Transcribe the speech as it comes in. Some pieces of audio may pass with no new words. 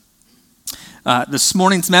This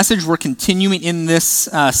morning's message, we're continuing in this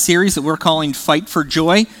series that we're calling Fight for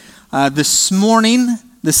Joy. This morning,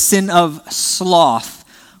 the sin of sloth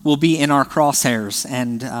will be in our crosshairs,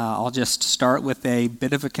 and I'll just start with a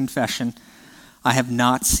bit of a confession. I have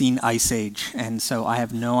not seen Ice Age, and so I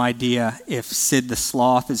have no idea if Sid the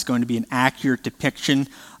Sloth is going to be an accurate depiction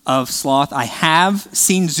of sloth. I have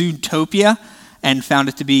seen Zootopia and found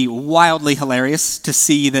it to be wildly hilarious to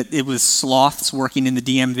see that it was sloths working in the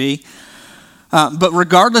DMV. But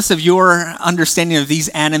regardless of your understanding of these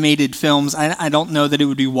animated films, I don't know that it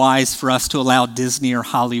would be wise for us to allow Disney or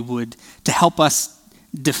Hollywood to help us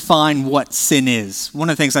define what sin is. One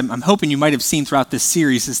of the things I'm hoping you might have seen throughout this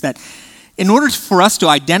series is that in order for us to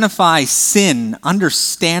identify sin,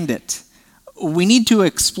 understand it, we need to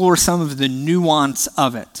explore some of the nuance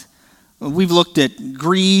of it. We've looked at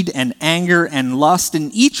greed and anger and lust,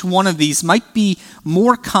 and each one of these might be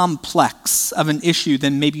more complex of an issue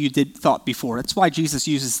than maybe you thought before. That's why Jesus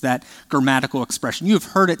uses that grammatical expression. You have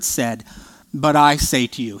heard it said, but I say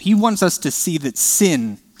to you. He wants us to see that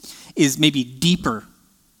sin is maybe deeper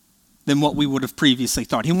than what we would have previously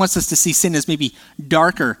thought. He wants us to see sin as maybe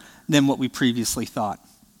darker than what we previously thought.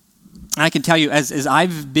 And I can tell you, as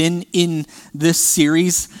I've been in this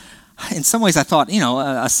series, in some ways I thought, a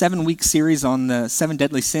 7-week series on the 7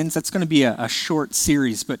 deadly sins, that's going to be a short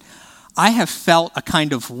series. But I have felt a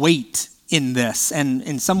kind of weight in this. And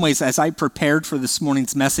in some ways, as I prepared for this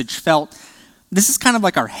morning's message, felt this is kind of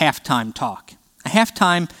like our halftime talk, a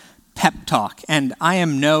halftime pep talk. And I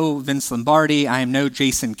am no Vince Lombardi. I am no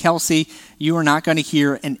Jason Kelsey. You are not going to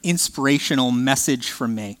hear an inspirational message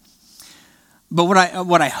from me. But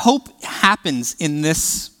what I hope happens in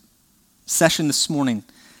this session this morning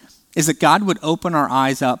is that God would open our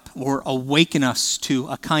eyes up or awaken us to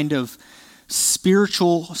a kind of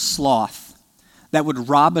spiritual sloth that would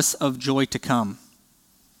rob us of joy to come.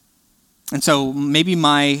 And so maybe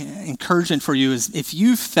my encouragement for you is if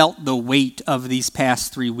you've felt the weight of these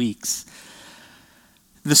past 3 weeks,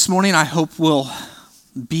 this morning I hope will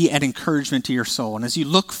be an encouragement to your soul. And as you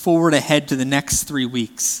look forward ahead to the next 3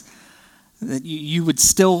 weeks, that you would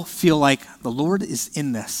still feel like the Lord is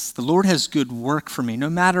in this. The Lord has good work for me. No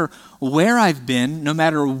matter where I've been, no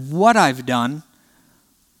matter what I've done,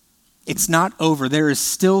 it's not over. There is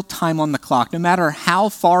still time on the clock. No matter how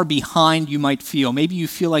far behind you might feel, maybe you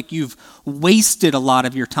feel like you've wasted a lot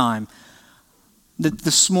of your time, that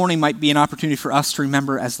this morning might be an opportunity for us to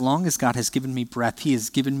remember, as long as God has given me breath, He has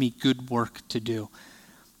given me good work to do.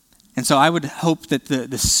 And so I would hope that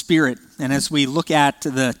the Spirit, and as we look at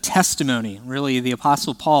the testimony, really the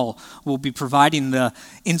Apostle Paul will be providing the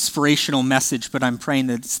inspirational message, but I'm praying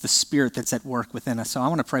that it's the Spirit that's at work within us. So I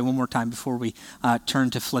want to pray one more time before we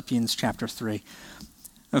turn to Philippians chapter 3.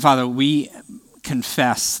 And Father, we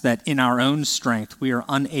confess that in our own strength we are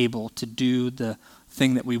unable to do the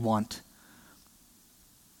thing that we want.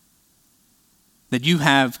 That you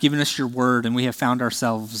have given us your word and we have found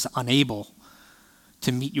ourselves unable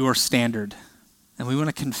to meet your standard. And we want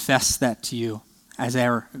to confess that to you as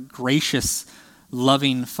our gracious,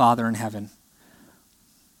 loving Father in heaven.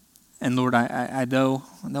 And Lord, though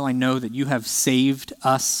I know that you have saved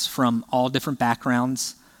us from all different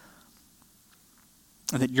backgrounds,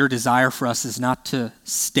 and that your desire for us is not to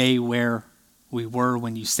stay where we were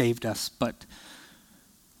when you saved us, but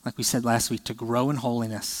like we said last week, to grow in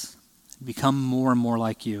holiness, become more and more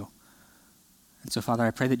like you. And so, Father, I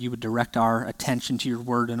pray that you would direct our attention to your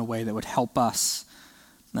word in a way that would help us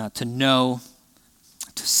to know,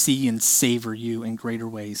 to see, and savor you in greater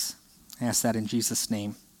ways. I ask that in Jesus'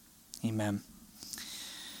 name. Amen.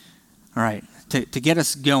 All right, to get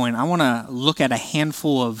us going, I want to look at a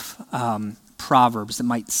handful of Proverbs that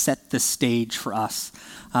might set the stage for us.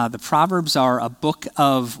 The Proverbs are a book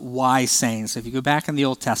of wise sayings. So if you go back in the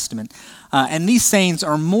Old Testament, and these sayings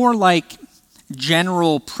are more like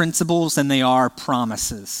general principles than they are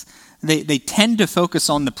promises. They tend to focus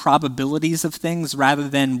on the probabilities of things rather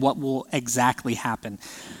than what will exactly happen.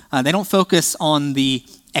 They don't focus on the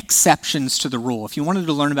exceptions to the rule. If you wanted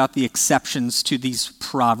to learn about the exceptions to these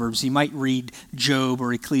Proverbs, you might read Job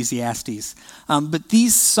or Ecclesiastes. But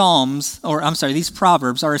these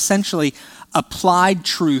Proverbs are essentially applied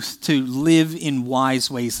truth to live in wise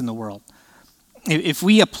ways in the world. If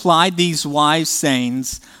we applied these wise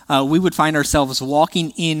sayings, we would find ourselves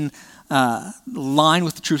walking in line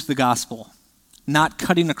with the truth of the gospel, not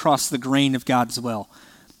cutting across the grain of God's will.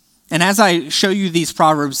 And as I show you these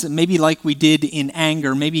Proverbs, maybe like we did in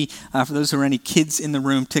anger, maybe for those who are any kids in the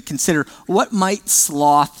room, to consider what might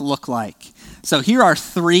sloth look like. So here are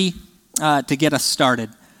 3 to get us started.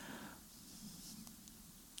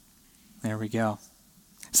 There we go.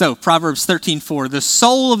 So Proverbs 13:4, the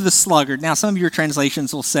soul of the sluggard. Now some of your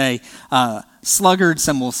translations will say sluggard,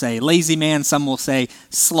 some will say lazy man, some will say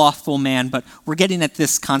slothful man, but we're getting at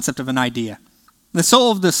this concept of an idea. The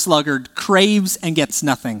soul of the sluggard craves and gets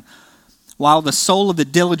nothing, while the soul of the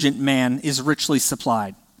diligent man is richly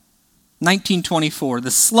supplied. 19:24,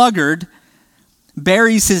 the sluggard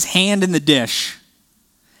buries his hand in the dish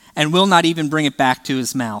and will not even bring it back to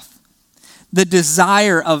his mouth. The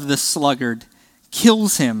desire of the sluggard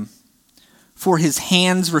kills him, for his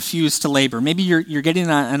hands refuse to labor. Maybe you're getting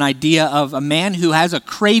an idea of a man who has a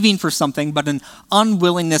craving for something, but an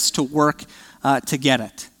unwillingness to work to get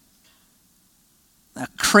it. A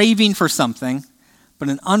craving for something, but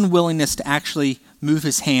an unwillingness to actually move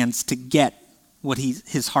his hands to get what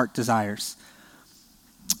his heart desires.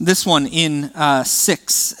 This one in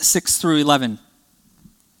 6 through 11.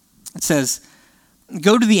 It says,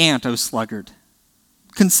 "Go to the ant, O sluggard.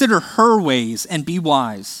 Consider her ways and be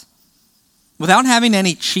wise. Without having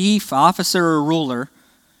any chief, officer, or ruler,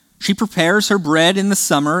 she prepares her bread in the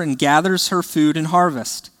summer and gathers her food in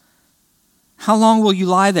harvest. How long will you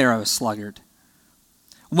lie there, O sluggard?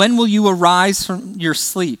 When will you arise from your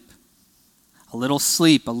sleep? A little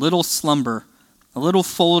sleep, a little slumber, a little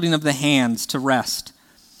folding of the hands to rest,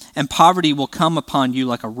 and poverty will come upon you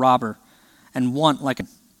like a robber, and want like a..."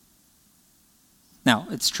 Now,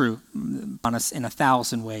 it's true on us in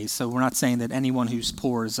 1,000 ways, so we're not saying that anyone who's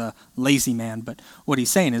poor is a lazy man, but what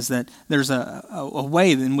he's saying is that there's a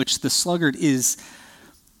way in which the sluggard is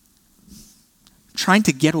trying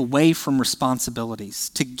to get away from responsibilities,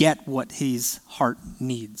 to get what his heart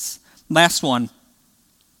needs. Last one,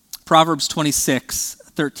 Proverbs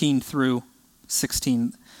 26:13 through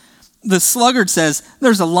 16. The sluggard says,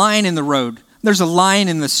 "There's a lion in the road, there's a lion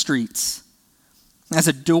in the streets. As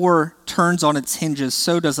a door turns on its hinges,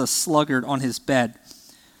 so does a sluggard on his bed.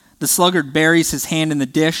 The sluggard buries his hand in the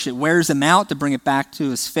dish. It wears him out to bring it back to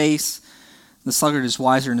his face. The sluggard is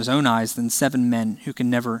wiser in his own eyes than 7 men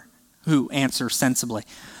who answer sensibly."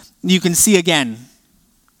 You can see again,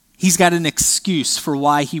 he's got an excuse for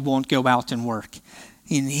why he won't go out and work.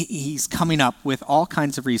 And he's coming up with all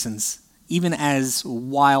kinds of reasons, even as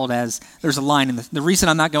wild as there's a lion in the reason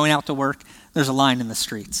I'm not going out to work, there's a lion in the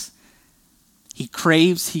streets. He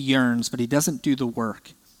craves, he yearns, but he doesn't do the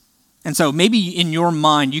work. And so maybe in your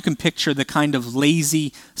mind, you can picture the kind of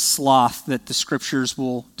lazy sloth that the scriptures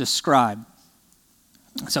will describe.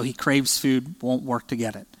 So he craves food, won't work to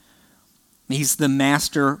get it. He's the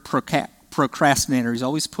master procrastinator. He's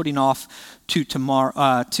always putting off to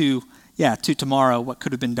tomorrow what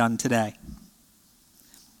could have been done today.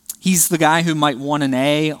 He's the guy who might want an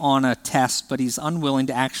A on a test, but he's unwilling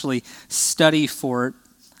to actually study for it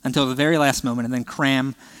until the very last moment and then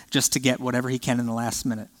cram just to get whatever he can in the last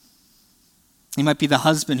minute. He might be the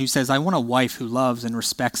husband who says, "I want a wife who loves and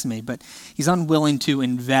respects me," but he's unwilling to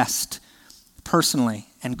invest personally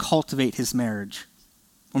and cultivate his marriage.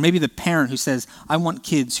 Or maybe the parent who says, "I want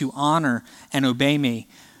kids who honor and obey me,"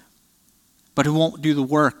 but who won't do the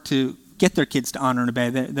work to get their kids to honor and obey.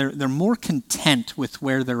 They're more content with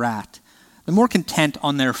where they're at. They're more content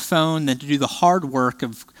on their phone than to do the hard work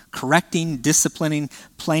of correcting, disciplining,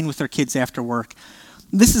 playing with their kids after work.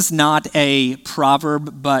 This is not a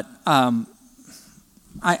proverb, but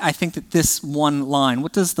I think that this one line,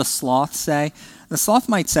 what does the sloth say? The sloth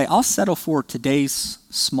might say, "I'll settle for today's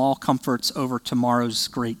small comforts over tomorrow's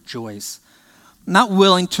great joys." I'm not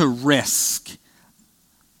willing to risk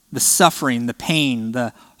the suffering, the pain,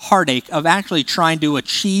 the heartache of actually trying to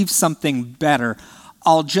achieve something better.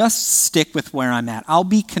 I'll just stick with where I'm at. I'll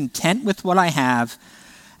be content with what I have,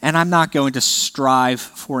 and I'm not going to strive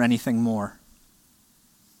for anything more.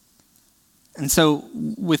 And so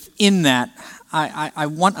within that, I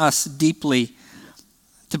want us deeply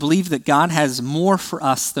to believe that God has more for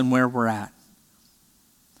us than where we're at.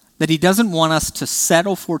 That he doesn't want us to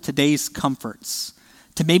settle for today's comforts,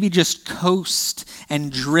 to maybe just coast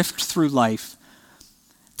and drift through life,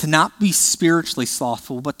 to not be spiritually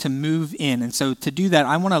slothful, but to move in. And so to do that,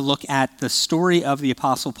 I want to look at the story of the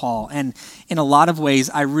Apostle Paul. And in a lot of ways,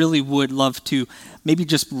 I really would love to maybe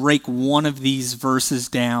just break one of these verses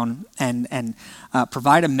down and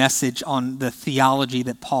provide a message on the theology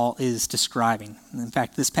that Paul is describing. And in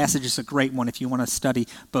fact, this passage is a great one if you want to study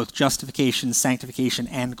both justification, sanctification,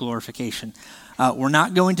 and glorification. We're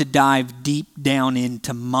not going to dive deep down in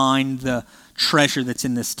to mine the treasure that's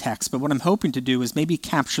in this text, but what I'm hoping to do is maybe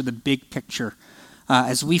capture the big picture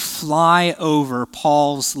as we fly over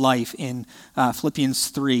Paul's life in Philippians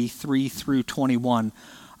 3 through 21.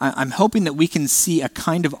 I'm hoping that we can see a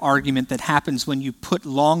kind of argument that happens when you put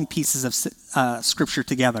long pieces of scripture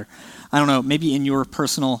together. I don't know, maybe in your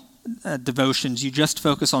personal devotions, you just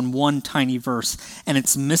focus on one tiny verse, and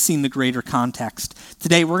it's missing the greater context.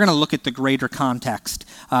 Today, we're going to look at the greater context.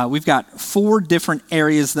 We've got 4 different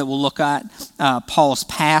areas that we'll look at. Paul's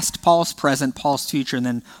past, Paul's present, Paul's future, and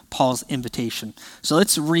then Paul's invitation. So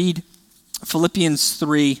let's read Philippians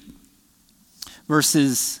 3,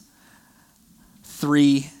 verses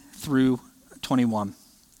 3 through 21.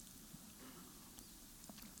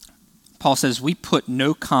 Paul says, we put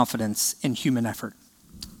no confidence in human effort.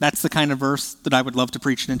 That's the kind of verse that I would love to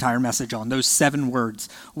preach an entire message on. Those 7 words.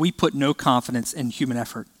 We put no confidence in human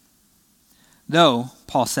effort. Though,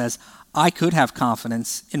 Paul says, I could have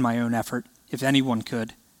confidence in my own effort, if anyone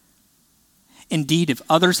could. Indeed, if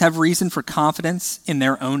others have reason for confidence in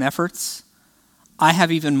their own efforts, I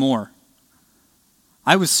have even more.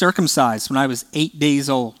 I was circumcised when I was 8 days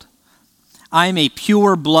old. I am a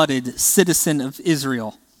pure-blooded citizen of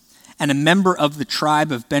Israel and a member of the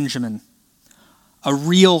tribe of Benjamin, a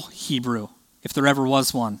real Hebrew, if there ever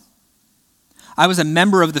was one. I was a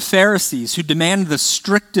member of the Pharisees who demanded the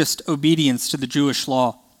strictest obedience to the Jewish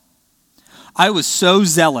law. I was so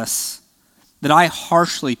zealous that I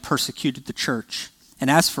harshly persecuted the church, and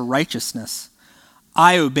as for righteousness,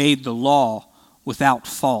 I obeyed the law without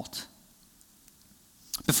fault.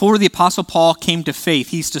 Before the Apostle Paul came to faith,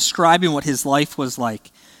 he's describing what his life was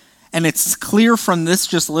like. And it's clear from this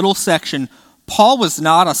just little section, Paul was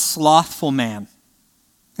not a slothful man.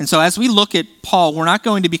 And so as we look at Paul, we're not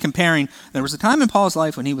going to be comparing, there was a time in Paul's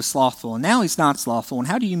life when he was slothful, and now he's not slothful. And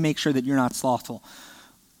how do you make sure that you're not slothful?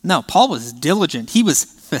 No, Paul was diligent. He was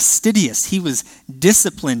fastidious. He was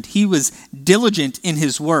disciplined. He was diligent in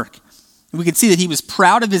his work. And we can see that he was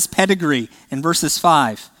proud of his pedigree in verses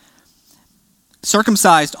 5.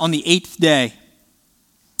 Circumcised on the 8th day.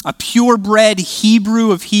 A purebred Hebrew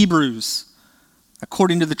of Hebrews,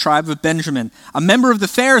 according to the tribe of Benjamin. A member of the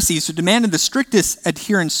Pharisees who demanded the strictest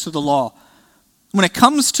adherence to the law. When it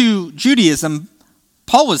comes to Judaism,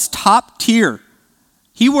 Paul was top tier.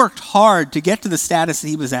 He worked hard to get to the status that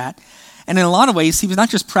he was at. And in a lot of ways, he was not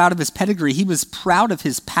just proud of his pedigree, he was proud of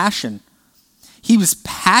his passion. He was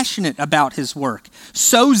passionate about his work.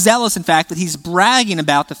 So zealous, in fact, that he's bragging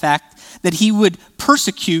about the fact that he would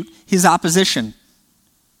persecute his opposition.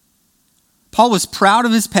 Paul was proud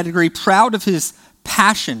of his pedigree, proud of his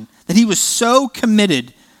passion, that he was so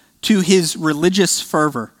committed to his religious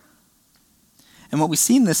fervor. And what we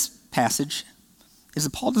see in this passage is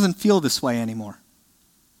that Paul doesn't feel this way anymore.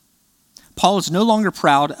 Paul is no longer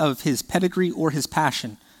proud of his pedigree or his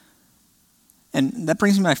passion. And that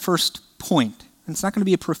brings me to my first point. And it's not going to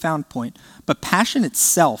be a profound point, but passion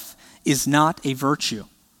itself is not a virtue.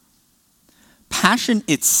 Passion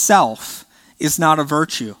itself is not a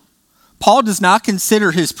virtue. Paul does not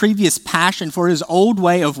consider his previous passion for his old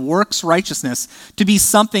way of works righteousness to be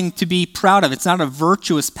something to be proud of. It's not a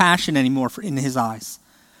virtuous passion anymore in his eyes.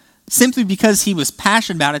 Simply because he was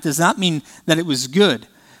passionate about it does not mean that it was good.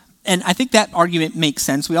 And I think that argument makes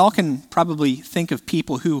sense. We all can probably think of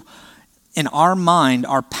people who, in our mind,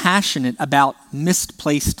 are passionate about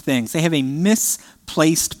misplaced things. They have a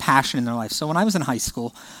misplaced passion in their life. So when I was in high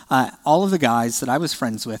school, all of the guys that I was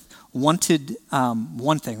friends with wanted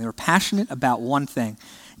one thing. They were passionate about one thing,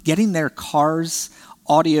 getting their car's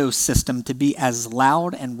audio system to be as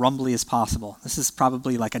loud and rumbly as possible. This is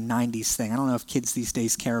probably like a 90s thing. I don't know if kids these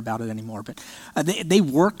days care about it anymore, but they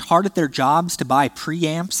worked hard at their jobs to buy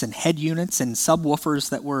preamps and head units and subwoofers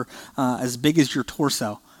that were as big as your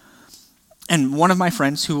torso. And one of my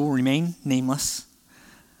friends, who will remain nameless,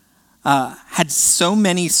 had so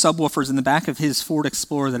many subwoofers in the back of his Ford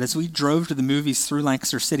Explorer that as we drove to the movies through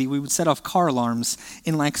Lancaster City, we would set off car alarms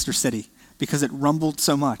in Lancaster City because it rumbled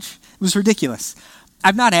so much. It was ridiculous.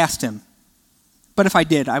 I've not asked him, but if I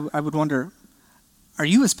did, I would wonder, are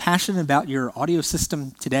you as passionate about your audio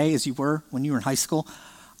system today as you were when you were in high school?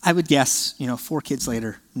 I would guess, 4 kids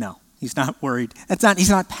later, no, he's not worried. He's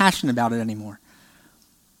not passionate about it anymore.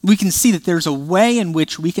 We can see that there's a way in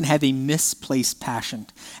which we can have a misplaced passion.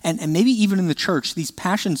 And maybe even in the church, these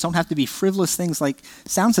passions don't have to be frivolous things like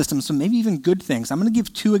sound systems, but maybe even good things. I'm going to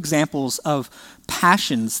give 2 examples of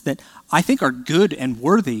passions that I think are good and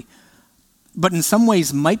worthy, but in some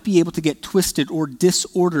ways might be able to get twisted or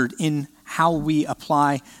disordered in how we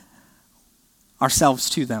apply ourselves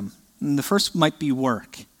to them. And the first might be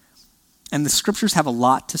work. And the scriptures have a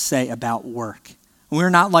lot to say about work. We're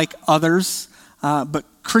not like others, but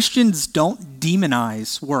Christians don't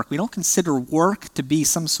demonize work. We don't consider work to be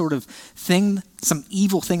some sort of thing, some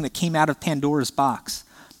evil thing that came out of Pandora's box.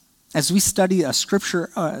 As we study a scripture,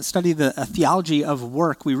 study the theology of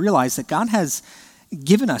work, we realize that God has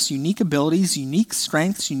given us unique abilities, unique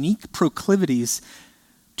strengths, unique proclivities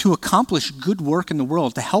to accomplish good work in the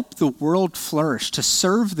world, to help the world flourish, to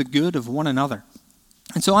serve the good of one another.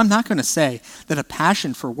 And so I'm not going to say that a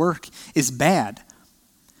passion for work is bad.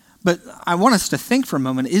 But I want us to think for a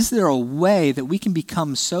moment, is there a way that we can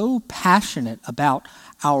become so passionate about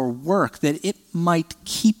our work that it might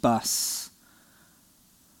keep us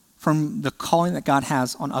from the calling that God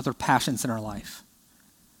has on other passions in our life?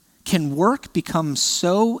 Can work become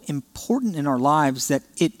so important in our lives that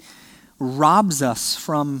it robs us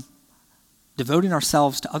from devoting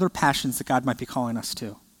ourselves to other passions that God might be calling us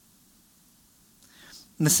to?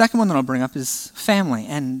 And the second one that I'll bring up is family.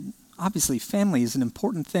 And obviously, family is an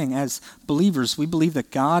important thing. As believers, we believe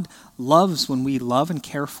that God loves when we love and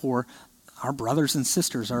care for our brothers and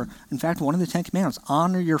sisters. Or, in fact, one of the 10 Commandments,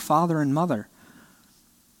 honor your father and mother.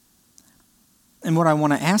 And what I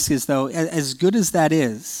want to ask is, though, as good as that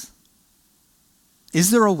is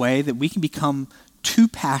there a way that we can become too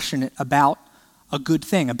passionate about a good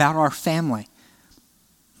thing, about our family?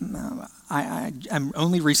 I'm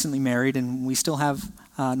only recently married, and we still have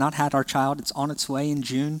not had our child. It's on its way in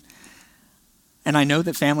June. And I know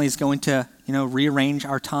that family is going to, rearrange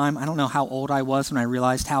our time. I don't know how old I was when I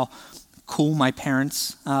realized how cool my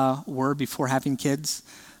parents were before having kids.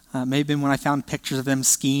 May have been when I found pictures of them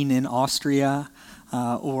skiing in Austria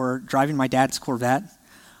or driving my dad's Corvette.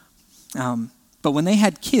 But when they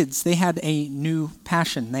had kids, they had a new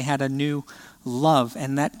passion. They had a new love,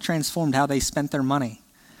 and that transformed how they spent their money.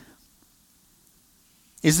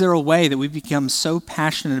 Is there a way that we become so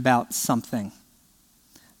passionate about something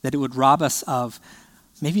that it would rob us of,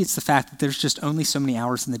 maybe it's the fact that there's just only so many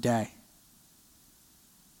hours in the day?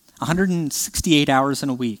 168 hours in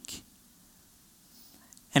a week.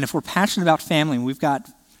 And if we're passionate about family, and we've got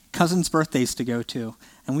cousins' birthdays to go to,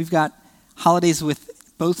 and we've got holidays with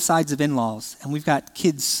both sides of in-laws, and we've got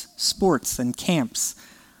kids' sports and camps,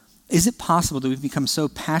 is it possible that we've become so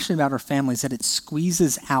passionate about our families that it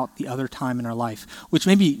squeezes out the other time in our life? Which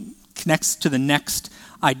maybe connects to the next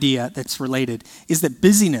idea that's related, is that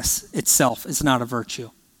busyness itself is not a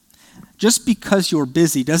virtue. Just because you're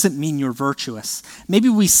busy doesn't mean you're virtuous. Maybe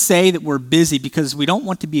we say that we're busy because we don't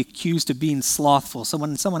want to be accused of being slothful. So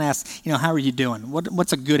when someone asks, how are you doing?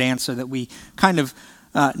 What's a good answer that we kind of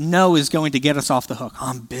know is going to get us off the hook?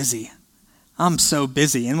 I'm busy. I'm so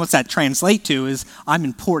busy. And what's that translate to is I'm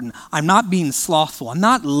important. I'm not being slothful. I'm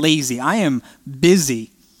not lazy. I am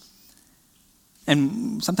busy.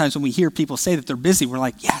 And sometimes when we hear people say that they're busy, we're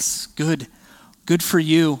like, yes, good for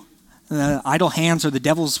you. Idle hands are the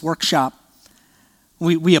devil's workshop.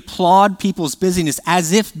 We applaud people's busyness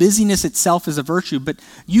as if busyness itself is a virtue, but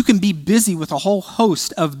you can be busy with a whole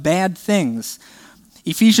host of bad things.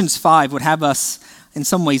 Ephesians 5 would have us, in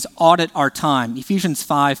some ways, audit our time. Ephesians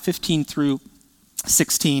 5:15 through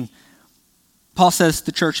 16. Paul says to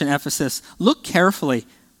the church in Ephesus, look carefully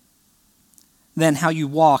then how you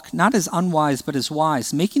walk, not as unwise, but as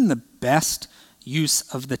wise, making the best use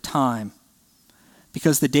of the time,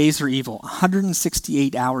 because the days are evil.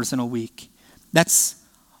 168 hours in a week. That's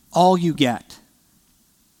all you get.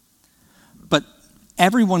 But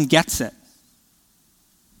everyone gets it.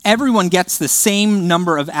 Everyone gets the same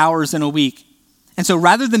number of hours in a week. And so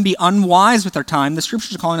rather than be unwise with our time, the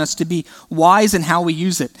scriptures are calling us to be wise in how we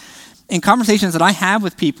use it. In conversations that I have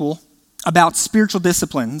with people about spiritual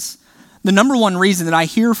disciplines, the number one reason that I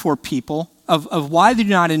hear for people of why they do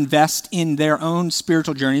not invest in their own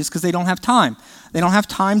spiritual journeys is because they don't have time. They don't have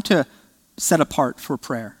time to set apart for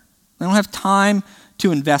prayer. They don't have time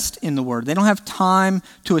to invest in the word. They don't have time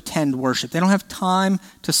to attend worship. They don't have time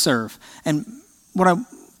to serve. And what I'm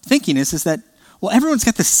thinking is that, well, everyone's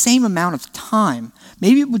got the same amount of time.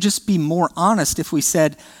 Maybe it would just be more honest if we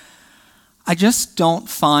said, I just don't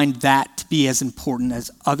find that to be as important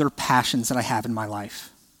as other passions that I have in my life.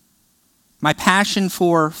 My passion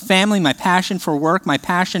for family, my passion for work, my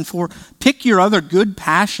passion for, pick your other good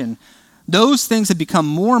passion. Those things have become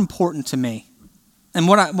more important to me. And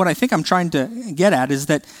what I think I'm trying to get at is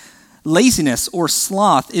that laziness or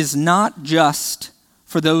sloth is not just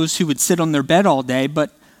for those who would sit on their bed all day,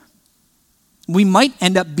 but we might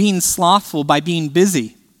end up being slothful by being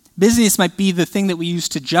busy. Busyness might be the thing that we use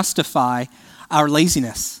to justify our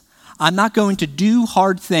laziness. I'm not going to do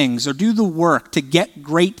hard things or do the work to get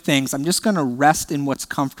great things. I'm just going to rest in what's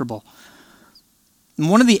comfortable. And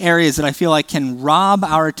one of the areas that I feel like can rob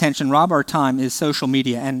our attention, rob our time, is social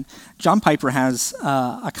media. And John Piper has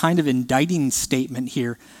a kind of indicting statement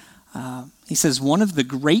here. He says, one of the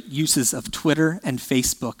great uses of Twitter and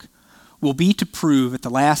Facebook will be to prove at the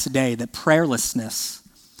last day that prayerlessness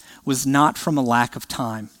was not from a lack of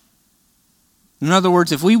time. In other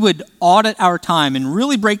words, if we would audit our time and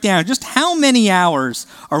really break down just how many hours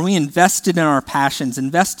are we invested in our passions,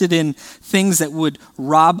 invested in things that would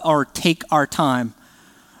rob or take our time,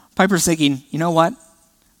 Piper's thinking, you know what?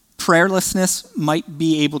 Prayerlessness might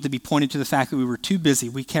be able to be pointed to the fact that we were too busy.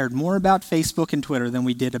 We cared more about Facebook and Twitter than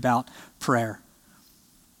we did about prayer.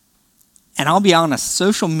 And I'll be honest,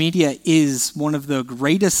 social media is one of the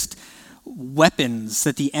greatest weapons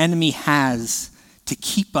that the enemy has to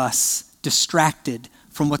keep us distracted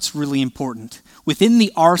from what's really important. Within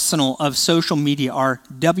the arsenal of social media are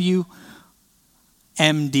WMDs.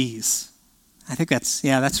 I think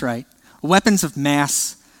that's right. Weapons of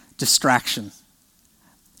mass distraction.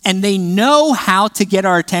 And they know how to get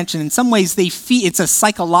our attention. In some ways, it's a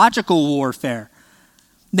psychological warfare.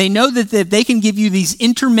 They know that if they can give you these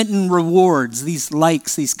intermittent rewards, these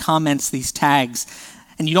likes, these comments, these tags,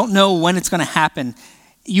 and you don't know when it's going to happen,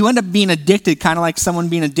 you end up being addicted, kind of like someone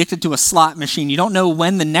being addicted to a slot machine. You don't know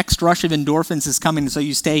when the next rush of endorphins is coming, so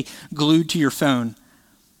you stay glued to your phone.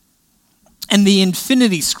 And the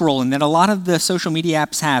infinity scrolling that a lot of the social media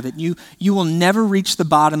apps have, that you will never reach the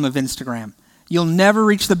bottom of Instagram. You'll never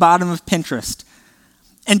reach the bottom of Pinterest.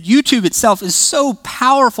 And YouTube itself is so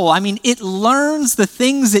powerful. I mean, it learns the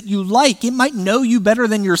things that you like. It might know you better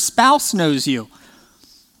than your spouse knows you.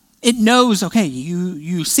 It knows, okay,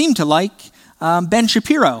 you seem to like Ben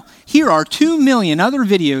Shapiro. Here are 2 million other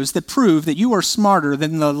videos that prove that you are smarter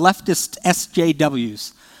than the leftist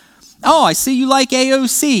SJWs. Oh, I see you like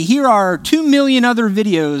AOC. Here are 2 million other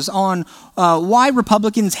videos on why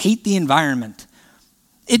Republicans hate the environment.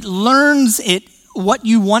 It learns what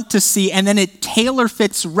you want to see, and then it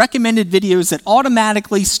tailor-fits recommended videos that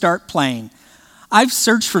automatically start playing. I've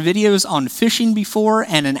searched for videos on fishing before,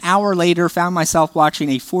 and an hour later found myself watching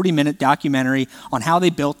a 40-minute documentary on how they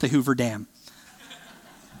built the Hoover Dam.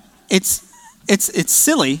 It's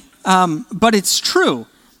silly, but it's true.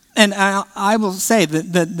 And I will say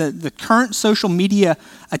that the current social media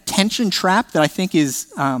attention trap that I think is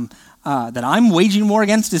that I'm waging war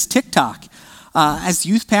against is TikTok. As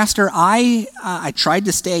youth pastor, I tried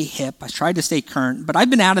to stay hip, I tried to stay current, but I've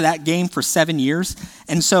been out of that game for 7 years,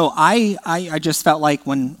 and so I just felt like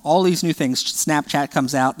when all these new things, Snapchat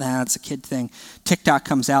comes out, that's a kid thing, TikTok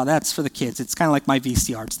comes out, that's for the kids. It's kind of like my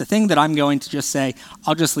VCR. It's the thing that I'm going to just say,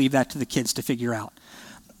 I'll just leave that to the kids to figure out.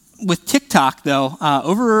 With TikTok, though,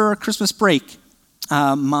 over Christmas break,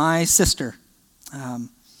 my sister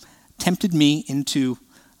tempted me into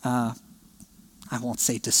I won't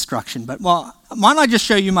say destruction, but why don't I just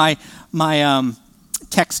show you my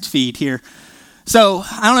text feed here. So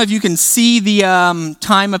I don't know if you can see the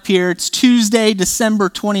time up here. It's Tuesday, December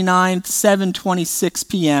 29th, 7:26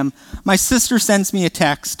 p.m. My sister sends me a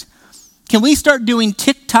text. Can we start doing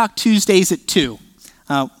TikTok Tuesdays at 2?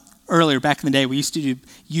 Earlier, back in the day, we used to do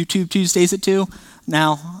YouTube Tuesdays at 2.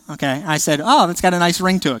 Now, okay, I said, oh, that's got a nice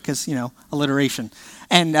ring to it because, alliteration.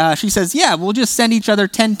 And she says, yeah, we'll just send each other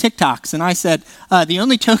 10 TikToks. And I said, the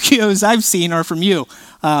only Tokyos I've seen are from you.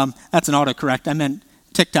 That's an autocorrect. I meant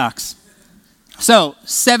TikToks. So,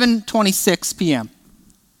 7:26 p.m.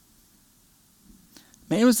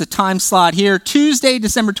 Maybe it was the time slot here. Tuesday,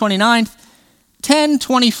 December 29th,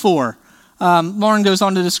 10:24. Lauren goes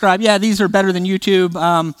on to describe, yeah, these are better than YouTube.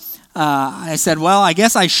 I said, well, I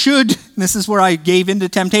guess I should. This is where I gave into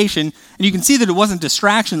temptation. And you can see that it wasn't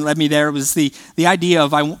distraction that led me there. It was the idea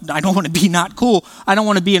of I don't want to be not cool. I don't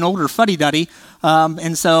want to be an older fuddy-duddy.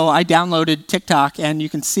 And so I downloaded TikTok, and you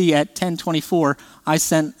can see at 10:24, I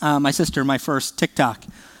sent my sister my first TikTok.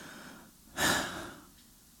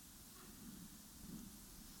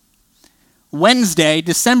 Wednesday,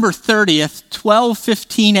 December 30th,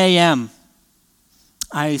 12:15 a.m.,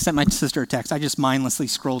 I sent my sister a text. I just mindlessly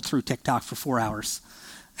scrolled through TikTok for 4 hours.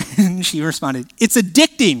 And she responded, it's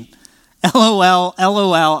addicting. LOL,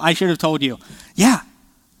 LOL, I should have told you. Yeah,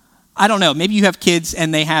 I don't know. Maybe you have kids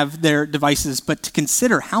and they have their devices, but to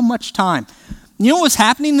consider how much time. You know what was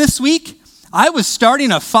happening this week? I was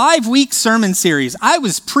starting a 5-week sermon series. I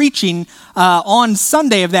was preaching on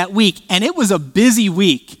Sunday of that week, and it was a busy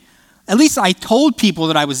week. At least I told people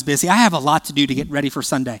that I was busy. I have a lot to do to get ready for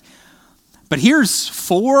Sunday. But here's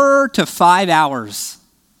 4 to 5 hours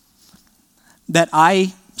that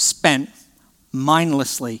I spent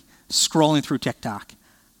mindlessly scrolling through TikTok.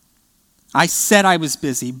 I said I was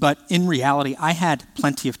busy, but in reality, I had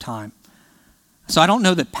plenty of time. So I don't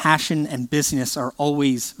know that passion and busyness are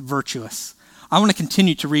always virtuous. I want to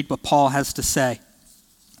continue to read what Paul has to say.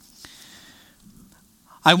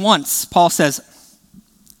 Paul says,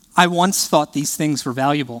 I once thought these things were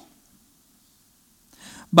valuable,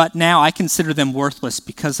 but now I consider them worthless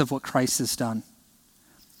because of what Christ has done.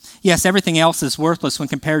 Yes, everything else is worthless when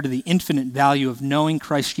compared to the infinite value of knowing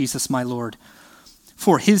Christ Jesus my Lord.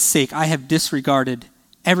 For his sake, I have disregarded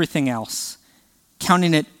everything else,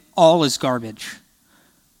 counting it all as garbage,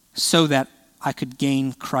 so that I could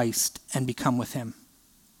gain Christ and become with him.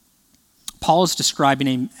 Paul is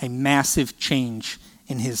describing a massive change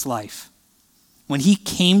in his life. When he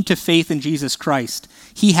came to faith in Jesus Christ,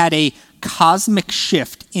 he had a cosmic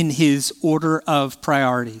shift in his order of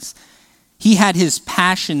priorities. He had his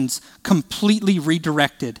passions completely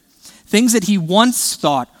redirected. Things that he once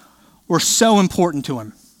thought were so important to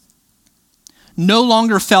him no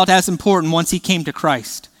longer felt as important once he came to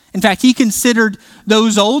Christ. In fact, he considered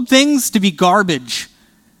those old things to be garbage.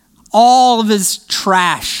 All of his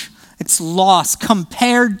trash, it's loss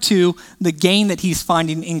compared to the gain that he's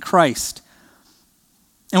finding in Christ.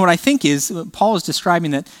 And what I think is, Paul is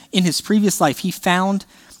describing that in his previous life, he found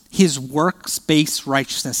his works-based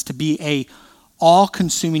righteousness to be a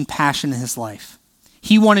all-consuming passion in his life.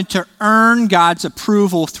 He wanted to earn God's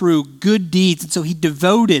approval through good deeds, and so he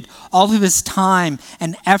devoted all of his time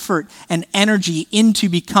and effort and energy into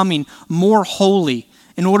becoming more holy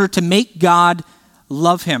in order to make God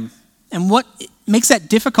love him. And what makes that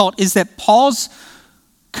difficult is that Paul's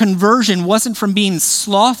conversion wasn't from being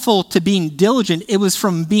slothful to being diligent. It was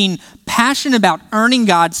from being passionate about earning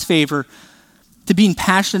God's favor to being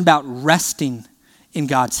passionate about resting in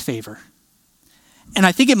God's favor. And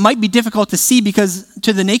I think it might be difficult to see because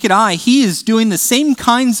to the naked eye, he is doing the same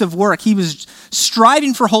kinds of work. He was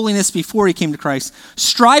striving for holiness before he came to Christ,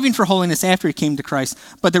 striving for holiness after he came to Christ,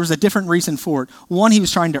 but there was a different reason for it. One, he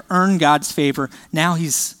was trying to earn God's favor. Now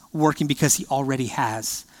he's working because he already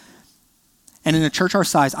has. And in a church our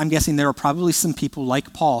size, I'm guessing there are probably some people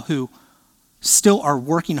like Paul who still are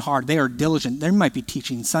working hard. They are diligent. They might be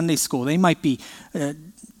teaching Sunday school. They might be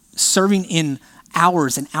serving in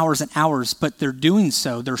hours and hours and hours, but they're doing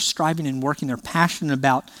so. They're striving and working. They're passionate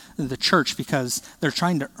about the church because they're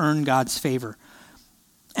trying to earn God's favor.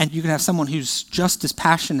 And you can have someone who's just as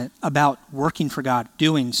passionate about working for God,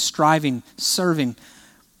 doing, striving, serving,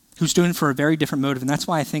 who's doing it for a very different motive. And that's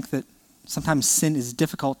why I think that sometimes sin is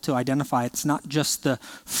difficult to identify. It's not just the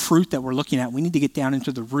fruit that we're looking at. We need to get down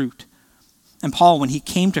into the root. And Paul, when he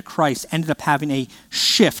came to Christ, ended up having a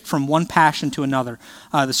shift from one passion to another.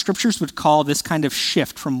 The scriptures would call this kind of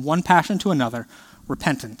shift from one passion to another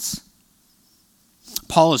repentance.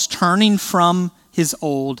 Paul is turning from his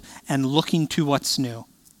old and looking to what's new.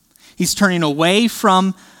 He's turning away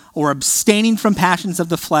from or abstaining from passions of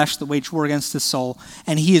the flesh that wage war against his soul,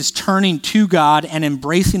 and he is turning to God and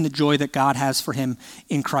embracing the joy that God has for him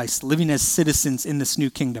in Christ, living as citizens in this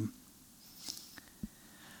new kingdom.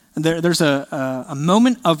 There's a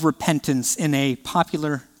moment of repentance in a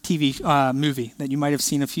popular TV movie that you might have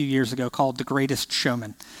seen a few years ago called The Greatest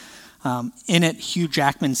Showman. In it, Hugh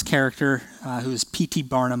Jackman's character, who is P.T.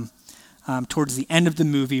 Barnum, towards the end of the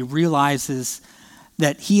movie realizes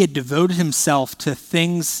that he had devoted himself to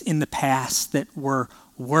things in the past that were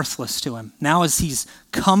worthless to him. Now as he's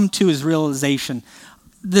come to his realization,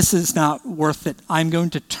 this is not worth it. I'm going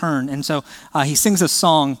to turn. And so he sings a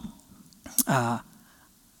song,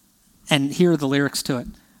 and here are the lyrics to it.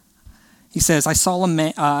 He says, I saw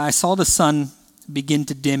the sun begin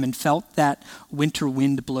to dim and felt that winter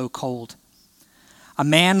wind blow cold. A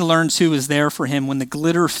man learns who is there for him when the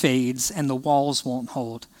glitter fades and the walls won't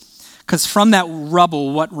hold. Because from that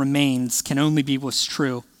rubble, what remains can only be what's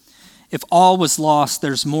true. If all was lost,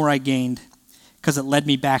 there's more I gained, because it led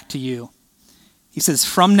me back to you. He says,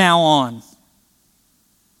 from now on,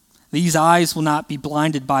 these eyes will not be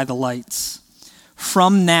blinded by the lights.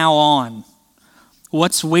 From now on,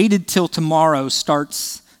 what's waited till tomorrow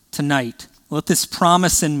starts tonight. Let this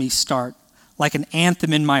promise in me start, like an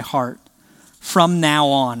anthem in my heart. From now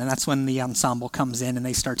on. And that's when the ensemble comes in and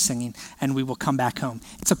they start singing, and we will come back home.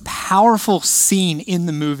 It's a powerful scene in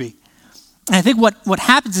the movie. And I think what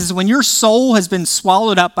happens is when your soul has been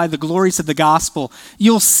swallowed up by the glories of the gospel,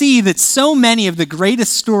 you'll see that so many of the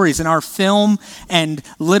greatest stories in our film and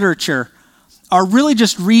literature are really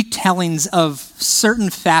just retellings of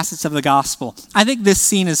certain facets of the gospel. I think this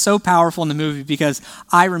scene is so powerful in the movie because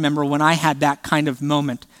I remember when I had that kind of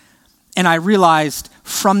moment. And I realized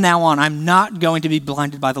from now on, I'm not going to be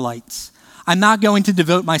blinded by the lights. I'm not going to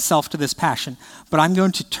devote myself to this passion, but I'm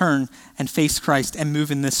going to turn and face Christ and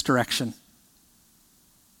move in this direction.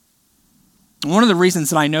 One of the reasons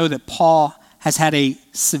that I know that Paul has had a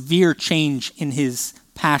severe change in his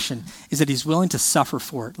passion is that he's willing to suffer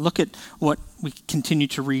for it. Look at what we continue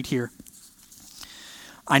to read here.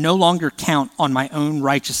 I no longer count on my own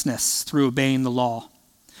righteousness through obeying the law.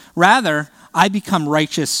 Rather, I become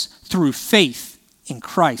righteous through faith in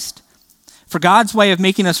Christ. For God's way of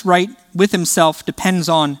making us right with himself depends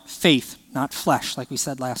on faith, not flesh, like we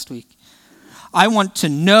said last week. I want to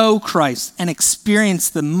know Christ and experience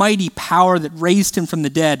the mighty power that raised him from the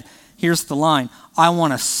dead. Here's the line. I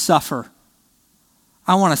want to suffer.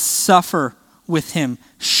 I want to suffer with him,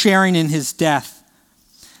 sharing in his death,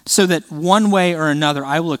 so that one way or another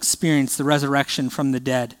I will experience the resurrection from the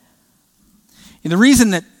dead. And the reason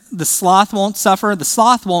that the sloth won't suffer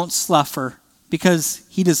because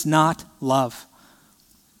he does not love.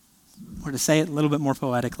 Or to say it a little bit more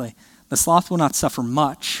poetically, the sloth will not suffer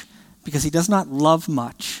much because he does not love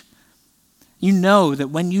much. You know that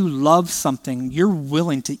when you love something, you're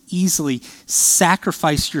willing to easily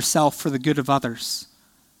sacrifice yourself for the good of others.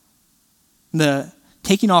 The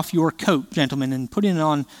taking off your coat, gentlemen, and putting it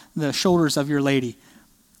on the shoulders of your lady,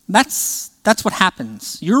 that's what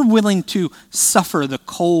happens. You're willing to suffer the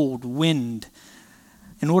cold wind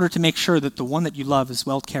in order to make sure that the one that you love is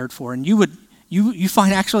well cared for. And you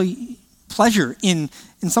find actually pleasure in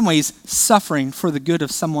some ways, suffering for the good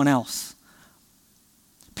of someone else.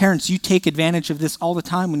 Parents, you take advantage of this all the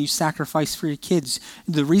time when you sacrifice for your kids.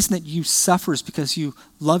 The reason that you suffer is because you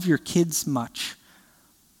love your kids much.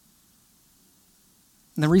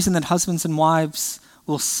 And the reason that husbands and wives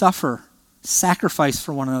will sacrifice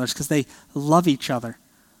for one another is because they love each other.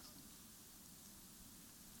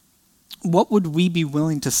 What would we be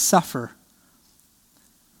willing to suffer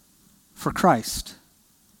for Christ?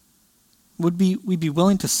 Would we be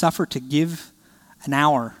willing to suffer to give an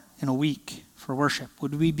hour in a week for worship?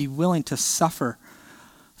 Would we be willing to suffer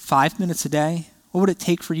 5 minutes a day? What would it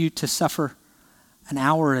take for you to suffer an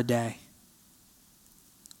hour a day?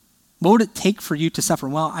 What would it take for you to suffer?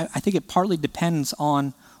 Well, I think it partly depends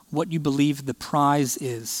on what you believe the prize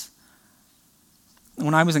is.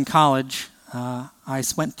 When I was in college, I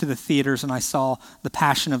went to the theaters and I saw The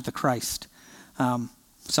Passion of the Christ.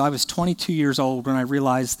 So I was 22 years old when I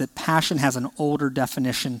realized that passion has an older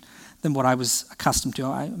definition than what I was accustomed to.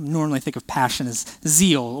 I normally think of passion as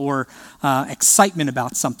zeal or excitement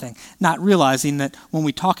about something, not realizing that when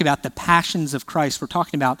we talk about the passions of Christ, we're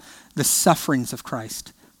talking about the sufferings of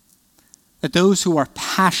Christ. That those who are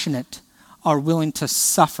passionate are willing to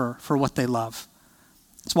suffer for what they love.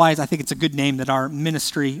 That's why I think it's a good name that our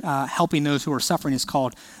ministry, helping those who are suffering, is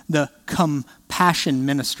called the Compassion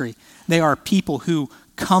Ministry. They are people who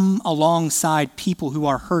come alongside people who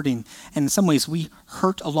are hurting, and in some ways we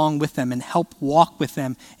hurt along with them and help walk with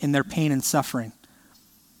them in their pain and suffering.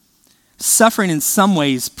 Suffering in some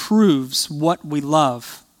ways proves what we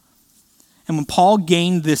love. And when Paul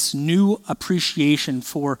gained this new appreciation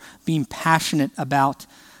for being passionate about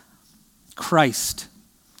Christ,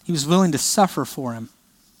 he was willing to suffer for him.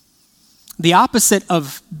 The opposite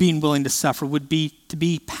of being willing to suffer would be to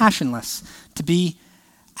be passionless, to be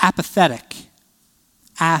apathetic,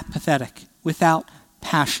 without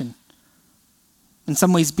passion. In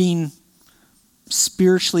some ways being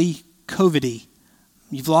spiritually COVIDy.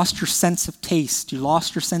 You've lost your sense of taste, you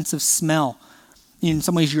lost your sense of smell. In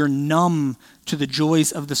some ways you're numb to the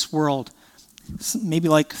joys of this world. Maybe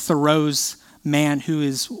like Thoreau's man who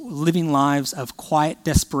is living lives of quiet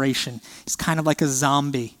desperation. He's kind of like a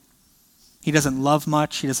zombie. He doesn't love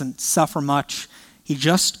much, he doesn't suffer much. He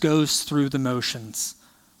just goes through the motions.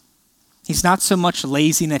 He's not so much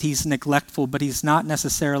lazy that he's neglectful, but he's not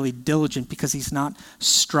necessarily diligent because he's not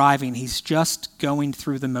striving. He's just going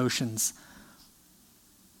through the motions.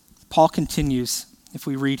 Paul continues, if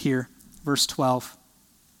we read here, verse 12.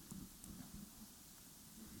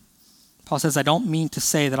 Paul says, I don't mean to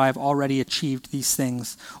say that I have already achieved these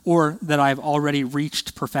things or that I have already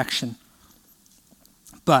reached perfection,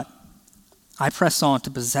 but I press on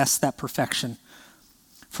to possess that perfection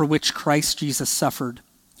for which Christ Jesus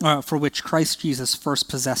first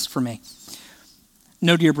possessed for me.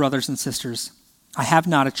 No, dear brothers and sisters, I have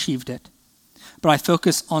not achieved it, but I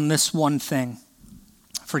focus on this one thing,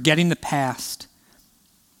 forgetting the past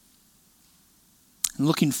and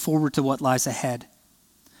looking forward to what lies ahead.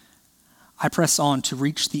 I press on to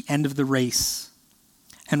reach the end of the race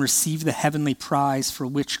and receive the heavenly prize for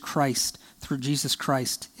which Christ, through Jesus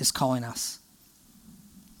Christ, is calling us.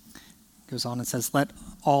 It goes on and says, let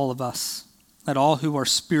all who are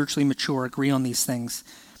spiritually mature agree on these things.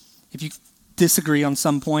 If you disagree on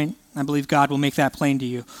some point, I believe God will make that plain to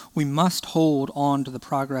you. We must hold on to the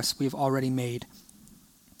progress we've already made.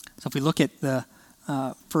 So if we look at the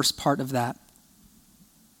first part of that.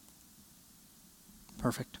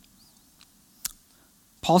 Perfect.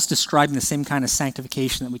 Paul's describing the same kind of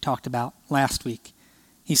sanctification that we talked about last week.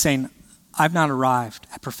 He's saying, I've not arrived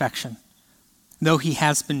at perfection. Though he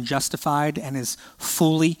has been justified and is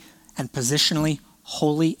fully and positionally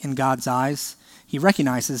holy in God's eyes, he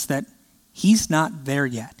recognizes that he's not there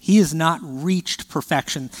yet. He has not reached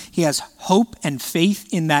perfection. He has hope and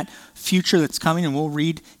faith in that future that's coming, and we'll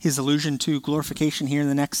read his allusion to glorification here in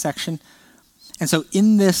the next section. And so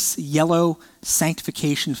in this yellow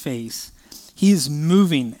sanctification phase, he is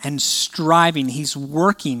moving and striving. He's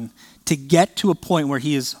working to get to a point where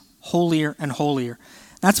he is holier and holier.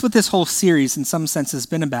 That's what this whole series, in some sense, has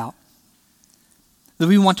been about. That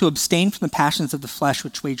we want to abstain from the passions of the flesh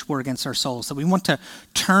which wage war against our souls. That we want to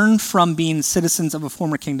turn from being citizens of a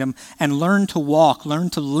former kingdom and learn to walk, learn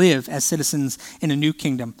to live as citizens in a new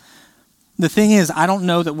kingdom. The thing is, I don't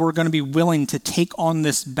know that we're going to be willing to take on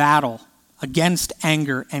this battle against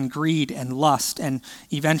anger and greed and lust and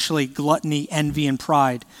eventually gluttony, envy, and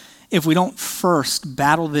pride if we don't first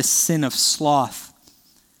battle this sin of sloth.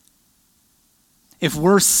 If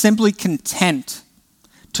we're simply content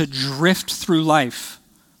to drift through life,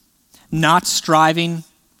 not striving,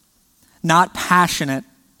 not passionate,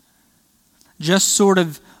 just sort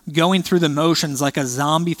of going through the motions like a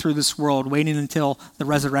zombie through this world, waiting until the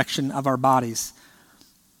resurrection of our bodies.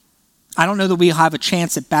 I don't know that we have a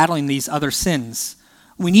chance at battling these other sins.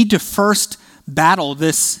 We need to first battle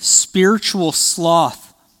this spiritual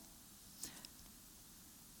sloth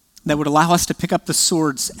that would allow us to pick up the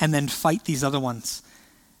swords and then fight these other ones.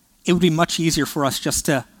 It would be much easier for us just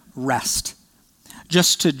to rest,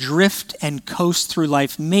 just to drift and coast through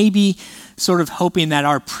life, maybe sort of hoping that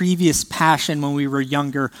our previous passion when we were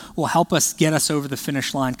younger will help us get us over the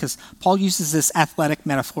finish line, because Paul uses this athletic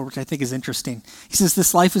metaphor, which I think is interesting. He says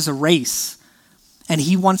this life is a race, and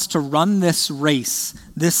he wants to run this race,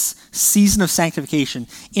 this season of sanctification,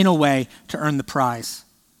 in a way to earn the prize.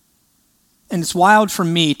 And it's wild for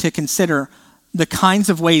me to consider the kinds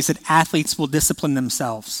of ways that athletes will discipline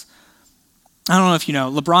themselves. I don't know if you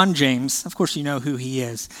know, LeBron James, of course you know who he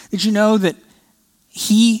is. Did you know that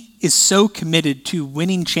he is so committed to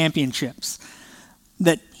winning championships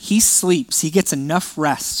that he sleeps, he gets enough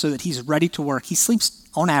rest so that he's ready to work. He sleeps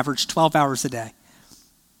on average 12 hours a day.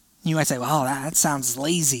 You might say, well, that sounds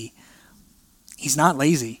lazy. He's not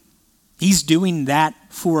lazy. He's doing that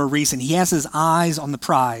for a reason. He has his eyes on the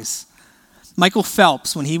prize. Michael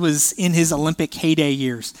Phelps, when he was in his Olympic heyday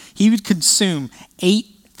years, he would consume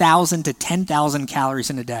 8,000 to 10,000 calories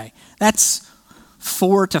in a day. That's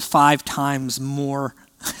 4 to 5 times more,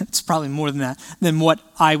 it's probably more than that, than what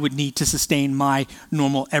I would need to sustain my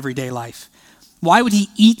normal everyday life. Why would he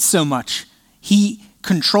eat so much? He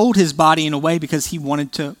controlled his body in a way because he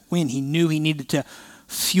wanted to win. He knew he needed to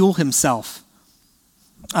fuel himself.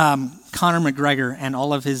 Conor McGregor and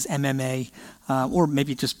all of his MMA, or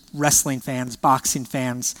maybe just wrestling fans, boxing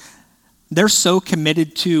fans, they're so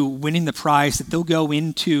committed to winning the prize that they'll go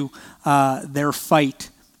into their fight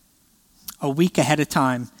a week ahead of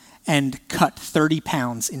time and cut 30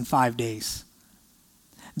 pounds in 5 days.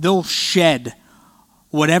 They'll shed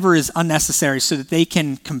whatever is unnecessary so that they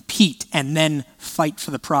can compete and then fight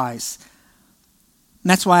for the prize. And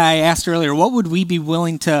that's why I asked earlier, what would we be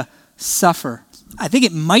willing to suffer? I think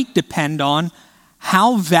it might depend on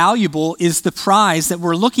how valuable is the prize that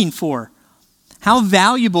we're looking for. How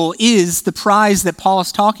valuable is the prize that Paul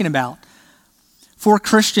is talking about? For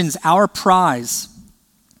Christians, our prize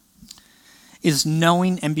is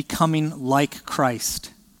knowing and becoming like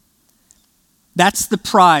Christ. That's the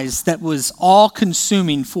prize that was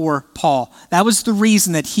all-consuming for Paul. That was the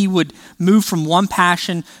reason that he would move from one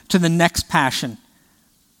passion to the next passion.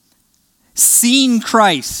 Seeing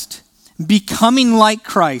Christ, becoming like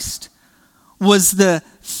Christ, was the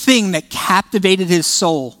thing that captivated his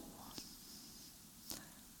soul.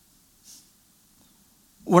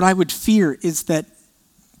 What I would fear is that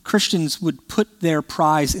Christians would put their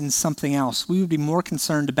prize in something else. We would be more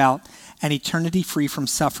concerned about an eternity free from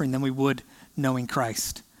suffering than we would knowing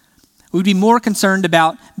Christ. We would be more concerned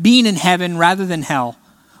about being in heaven rather than hell.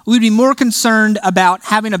 We would be more concerned about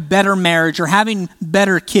having a better marriage or having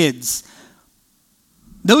better kids.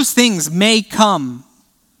 Those things may come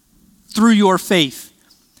through your faith,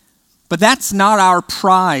 but that's not our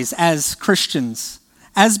prize as Christians.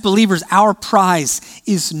 As believers, our prize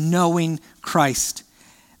is knowing Christ.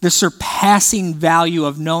 The surpassing value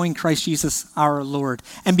of knowing Christ Jesus our Lord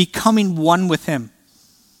and becoming one with him.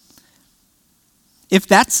 If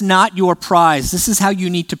that's not your prize, this is how you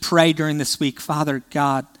need to pray during this week. Father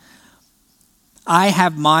God, I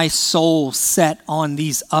have my soul set on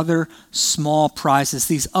these other small prizes,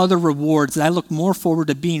 these other rewards that I look more forward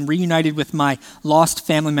to being reunited with my lost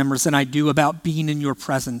family members than I do about being in your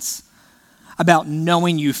presence, about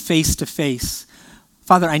knowing you face to face.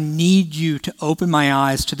 Father, I need you to open my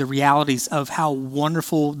eyes to the realities of how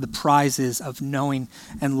wonderful the prize is of knowing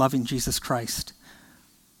and loving Jesus Christ.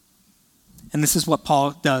 And this is what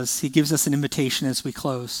Paul does. He gives us an invitation as we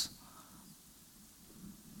close.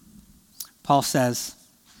 Paul says,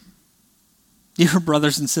 "Dear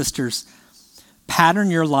brothers and sisters,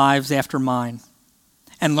 pattern your lives after mine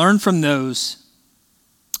and learn from those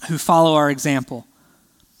who follow our example.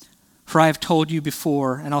 For I have told you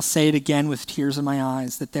before, and I'll say it again with tears in my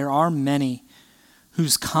eyes, that there are many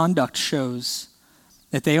whose conduct shows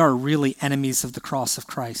that they are really enemies of the cross of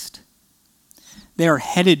Christ. They are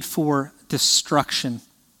headed for destruction.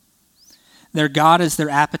 Their God is their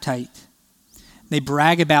appetite. They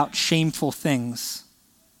brag about shameful things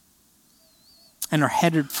and are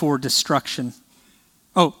headed for destruction.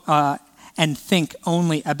 And think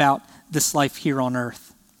only about this life here on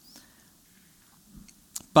earth.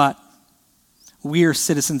 But we are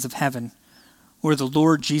citizens of heaven, where the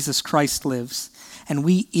Lord Jesus Christ lives, and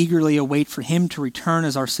we eagerly await for him to return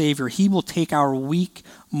as our Savior. He will take our weak,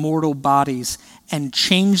 mortal bodies and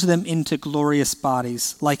change them into glorious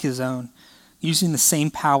bodies like his own, using the same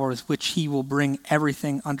power with which he will bring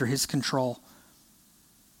everything under his control."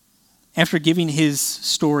 After giving his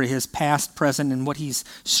story, his past, present, and what he's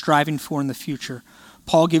striving for in the future,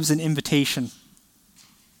 Paul gives an invitation.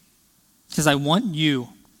 He says, "I want you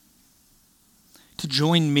to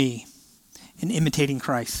join me in imitating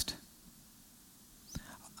Christ."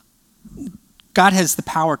 God has the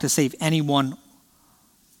power to save anyone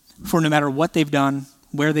for no matter what they've done,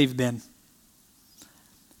 where they've been.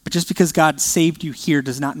 But just because God saved you here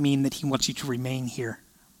does not mean that he wants you to remain here.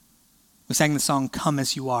 We sang the song, "Come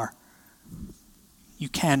as you are." You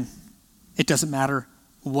can. It doesn't matter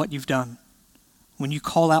what you've done. When you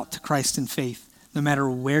call out to Christ in faith, no matter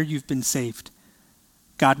where you've been saved,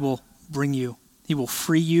 God will bring you. He will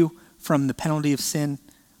free you from the penalty of sin.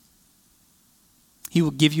 He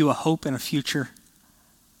will give you a hope and a future.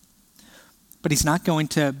 But he's not going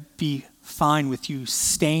to be fine with you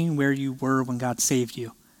staying where you were when God saved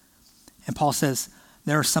you. And Paul says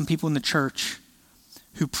there are some people in the church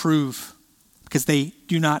who prove, because they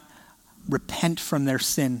do not repent from their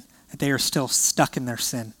sin, that they are still stuck in their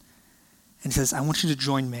sin. And he says, "I want you to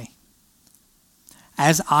join me.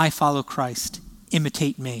 As I follow Christ,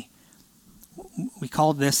 imitate me." We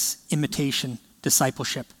call this imitation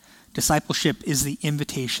discipleship. Discipleship is the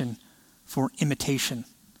invitation for imitation.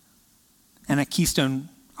 And at Keystone,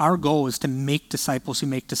 our goal is to make disciples who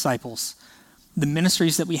make disciples. The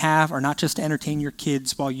ministries that we have are not just to entertain your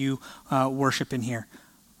kids while you worship in here,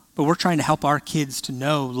 but we're trying to help our kids to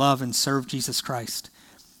know, love, and serve Jesus Christ.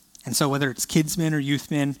 And so whether it's kidsmen or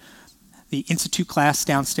youthmen, the institute class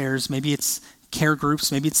downstairs, maybe it's care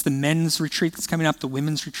groups, maybe it's the men's retreat that's coming up, the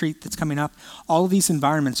women's retreat that's coming up, all of these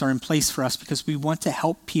environments are in place for us because we want to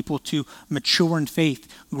help people to mature in faith,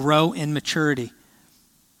 grow in maturity.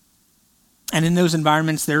 And in those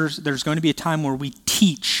environments, there's going to be a time where we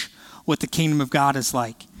teach what the kingdom of God is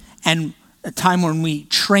like, and a time when we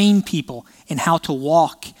train people in how to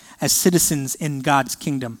walk as citizens in God's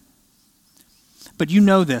kingdom. But you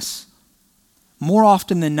know this, more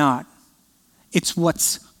often than not, it's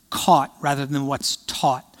what's caught rather than what's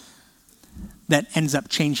taught that ends up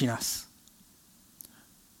changing us.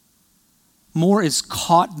 More is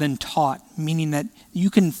caught than taught, meaning that you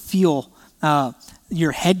can feel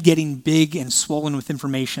your head getting big and swollen with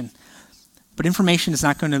information. But information is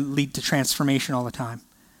not going to lead to transformation all the time.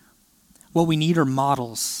 What we need are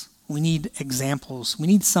models. We need examples. We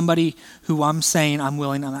need somebody who I'm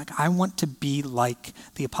like, I want to be like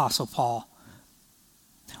the Apostle Paul.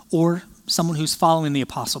 Or someone who's following the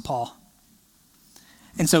Apostle Paul.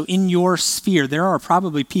 And so in your sphere, there are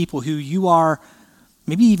probably people who you are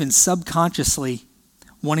maybe even subconsciously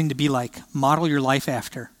wanting to be like, model your life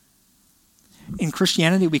after. In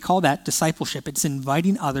Christianity, we call that discipleship. It's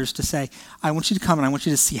inviting others to say, I want you to come and I want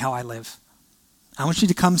you to see how I live. I want you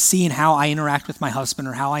to come see how I interact with my husband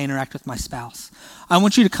or how I interact with my spouse. I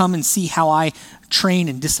want you to come and see how I train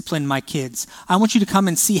and discipline my kids. I want you to come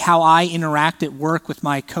and see how I interact at work with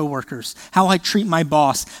my coworkers, how I treat my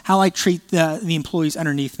boss, how I treat the employees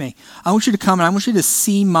underneath me. I want you to come and I want you to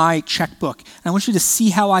see my checkbook. And I want you to see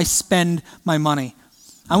how I spend my money.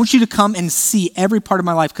 I want you to come and see every part of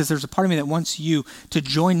my life because there's a part of me that wants you to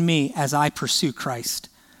join me as I pursue Christ.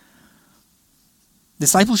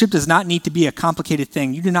 Discipleship does not need to be a complicated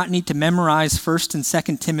thing. You do not need to memorize 1st and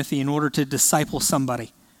 2nd Timothy in order to disciple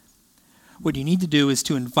somebody. What you need to do is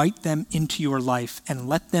to invite them into your life and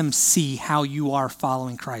let them see how you are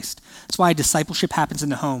following Christ. That's why discipleship happens in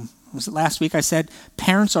the home. Was it last week I said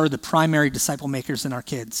parents are the primary disciple makers in our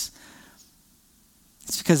kids?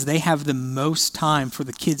 It's because they have the most time for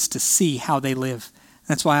the kids to see how they live.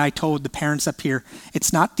 That's why I told the parents up here,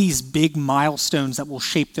 it's not these big milestones that will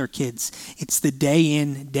shape their kids. It's the day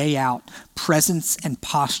in, day out, presence and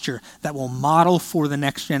posture that will model for the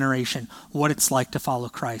next generation what it's like to follow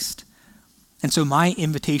Christ. And so my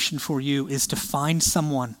invitation for you is to find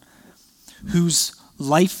someone whose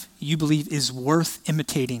life you believe is worth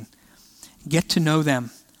imitating. Get to know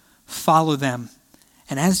them, follow them.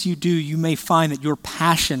 And as you do, you may find that your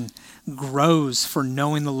passion grows for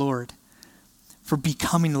knowing the Lord, for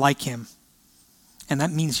becoming like him. And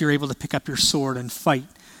that means you're able to pick up your sword and fight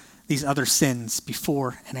these other sins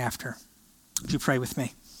before and after. Would you pray with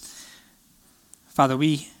me? Father,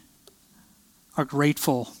 we are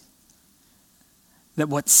grateful that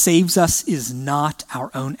what saves us is not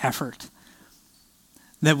our own effort,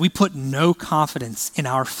 that we put no confidence in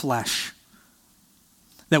our flesh,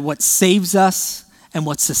 that what saves us and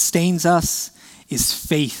what sustains us is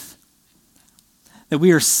faith, that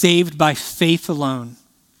we are saved by faith alone,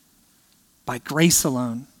 by grace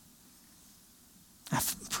alone. I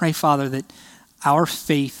pray, Father, that our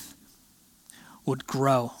faith would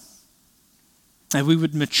grow, that we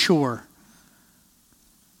would mature,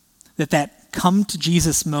 that come to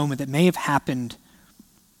Jesus moment that may have happened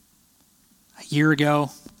a year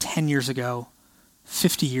ago, 10 years ago,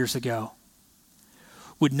 50 years ago,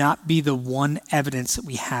 would not be the one evidence that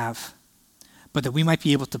we have, but that we might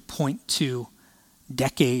be able to point to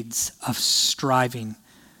decades of striving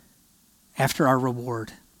after our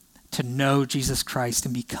reward to know Jesus Christ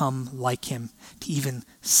and become like him, to even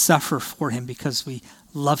suffer for him because we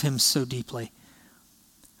love him so deeply.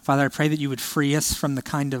 Father, I pray that you would free us from the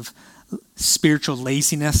kind of spiritual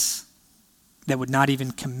laziness that would not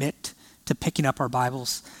even commit to picking up our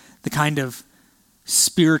Bibles, the kind of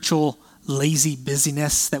spiritual lazy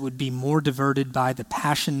busyness that would be more diverted by the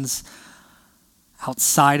passions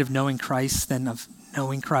outside of knowing Christ than of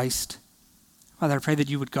knowing Christ. Father, I pray that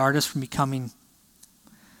you would guard us from becoming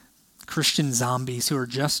Christian zombies who are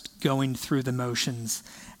just going through the motions,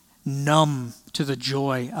 numb to the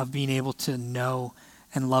joy of being able to know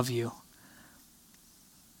and love you.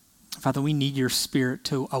 Father, we need your Spirit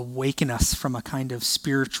to awaken us from a kind of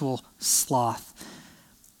spiritual sloth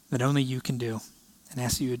that only you can do. And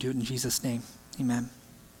ask you to do it in Jesus' name. Amen.